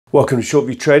Welcome to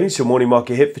Shortview Trading, it's your morning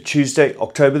market hit for Tuesday,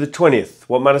 October the 20th.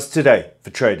 What matters today for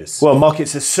traders? Well,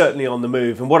 markets are certainly on the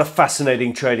move, and what a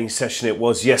fascinating trading session it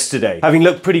was yesterday. Having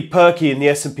looked pretty perky in the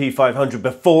S&P 500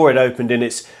 before it opened in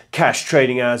its cash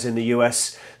trading hours in the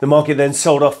US, the market then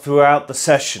sold off throughout the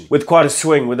session with quite a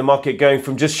swing, with the market going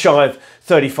from just shy of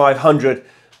 3,500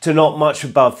 to not much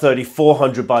above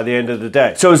 3,400 by the end of the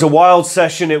day. So it was a wild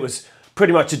session. It was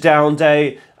pretty much a down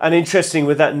day, and interesting,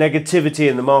 with that negativity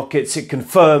in the markets, it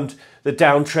confirmed the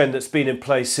downtrend that's been in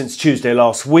place since Tuesday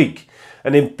last week.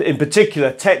 And in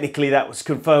particular, technically, that was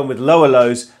confirmed with lower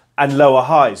lows and lower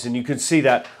highs, and you can see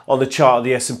that on the chart of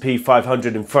the S&P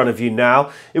 500 in front of you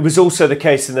now. It was also the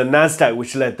case in the Nasdaq,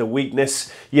 which led the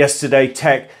weakness yesterday.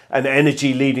 Tech and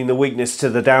energy leading the weakness to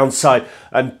the downside,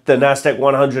 and the Nasdaq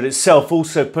 100 itself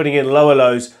also putting in lower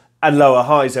lows and lower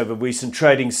highs over recent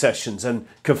trading sessions and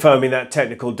confirming that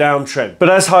technical downtrend. But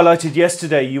as highlighted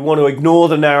yesterday, you want to ignore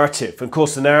the narrative. Of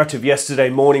course, the narrative yesterday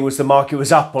morning was the market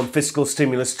was up on fiscal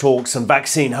stimulus talks and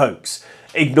vaccine hopes.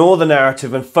 Ignore the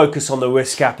narrative and focus on the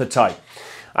risk appetite.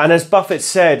 And as Buffett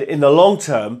said, in the long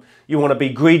term, you want to be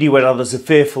greedy when others are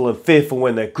fearful and fearful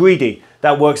when they're greedy.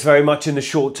 That works very much in the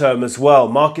short term as well.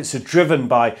 Markets are driven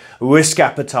by risk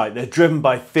appetite. They're driven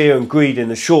by fear and greed in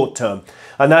the short term.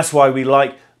 And that's why we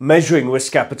like measuring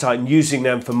risk appetite and using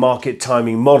them for market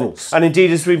timing models. And indeed,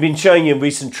 as we've been showing you in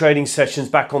recent trading sessions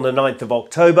back on the 9th of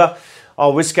October,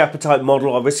 our risk appetite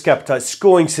model, our risk appetite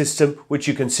scoring system, which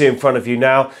you can see in front of you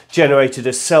now, generated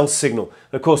a sell signal.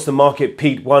 Of course, the market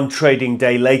peaked one trading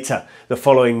day later, the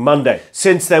following Monday.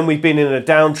 Since then, we've been in a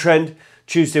downtrend.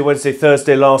 Tuesday, Wednesday,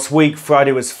 Thursday last week,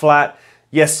 Friday was flat.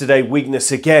 Yesterday,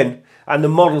 weakness again. And the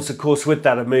models, of course, with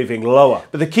that are moving lower.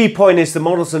 But the key point is the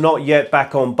models are not yet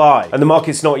back on buy, and the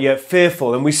market's not yet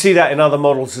fearful. And we see that in other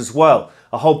models as well.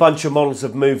 A whole bunch of models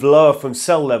have moved lower from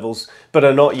sell levels, but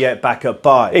are not yet back at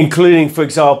buy, including, for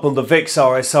example, the VIX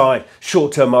RSI,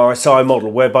 short-term RSI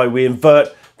model, whereby we invert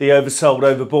the oversold,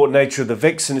 overbought nature of the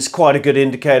VIX, and it's quite a good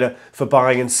indicator for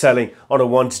buying and selling on a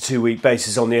 1 to 2 week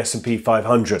basis on the S&P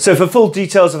 500. So for full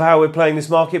details of how we're playing this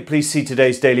market, please see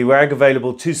today's daily rag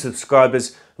available to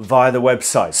subscribers via the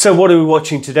website. So what are we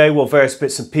watching today? Well, various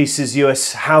bits and pieces.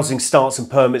 US housing starts and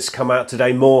permits come out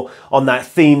today. More on that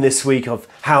theme this week of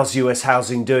how's US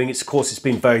housing doing. Of course, it's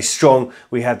been very strong.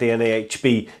 We had the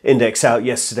NAHB index out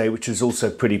yesterday, which was also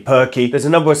pretty perky. There's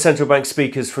a number of central bank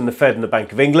speakers from the Fed and the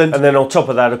Bank of England. And then on top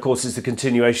of that, of course, is the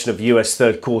continuation of US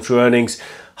third quarter earnings.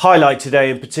 Highlight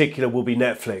today in particular will be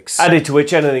Netflix. Added to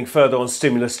which, anything further on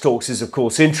stimulus talks is of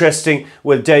course interesting,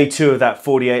 with day 2 of that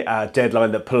 48-hour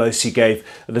deadline that Pelosi gave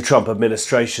the Trump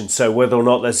administration. So whether or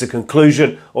not there's a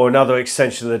conclusion or another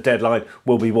extension of the deadline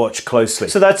will be watched closely.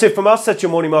 So that's it from us. That's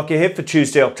your morning market hit for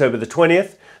Tuesday, October the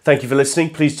 20th. Thank you for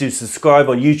listening. Please do subscribe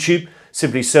on YouTube.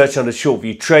 Simply search under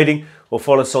Shortview Trading, or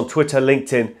follow us on Twitter,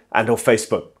 LinkedIn and or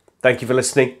Facebook. Thank you for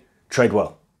listening. Trade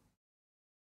well.